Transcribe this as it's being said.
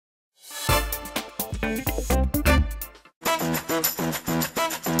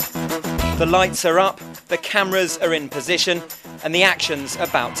The lights are up, the cameras are in position, and the action's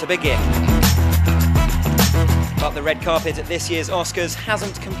about to begin. But the red carpet at this year's Oscars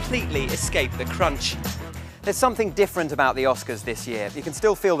hasn't completely escaped the crunch. There's something different about the Oscars this year. You can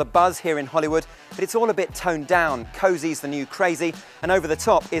still feel the buzz here in Hollywood, but it's all a bit toned down. Cozy's the new crazy, and over the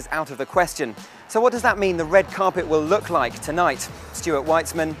top is out of the question. So what does that mean the red carpet will look like tonight? Stuart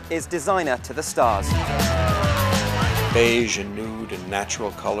Weitzman is designer to the stars. Beige and nude and natural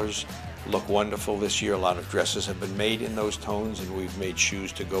colors look wonderful this year. A lot of dresses have been made in those tones, and we've made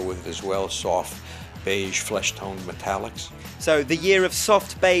shoes to go with it as well. Soft beige, flesh-toned metallics. So the year of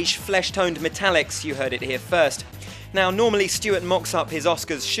soft beige, flesh-toned metallics, you heard it here first. Now, normally Stuart mocks up his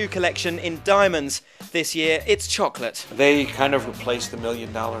Oscars shoe collection in diamonds. This year, it's chocolate. They kind of replaced the $1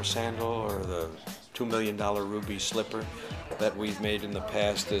 million sandal or the $2 million ruby slipper that we've made in the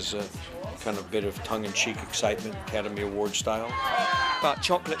past as a kind of bit of tongue-in-cheek excitement, Academy Award style. But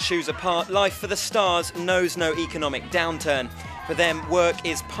chocolate shoes apart, life for the stars knows no economic downturn. For them, work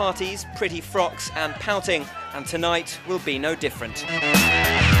is parties, pretty frocks and pouting, and tonight will be no different.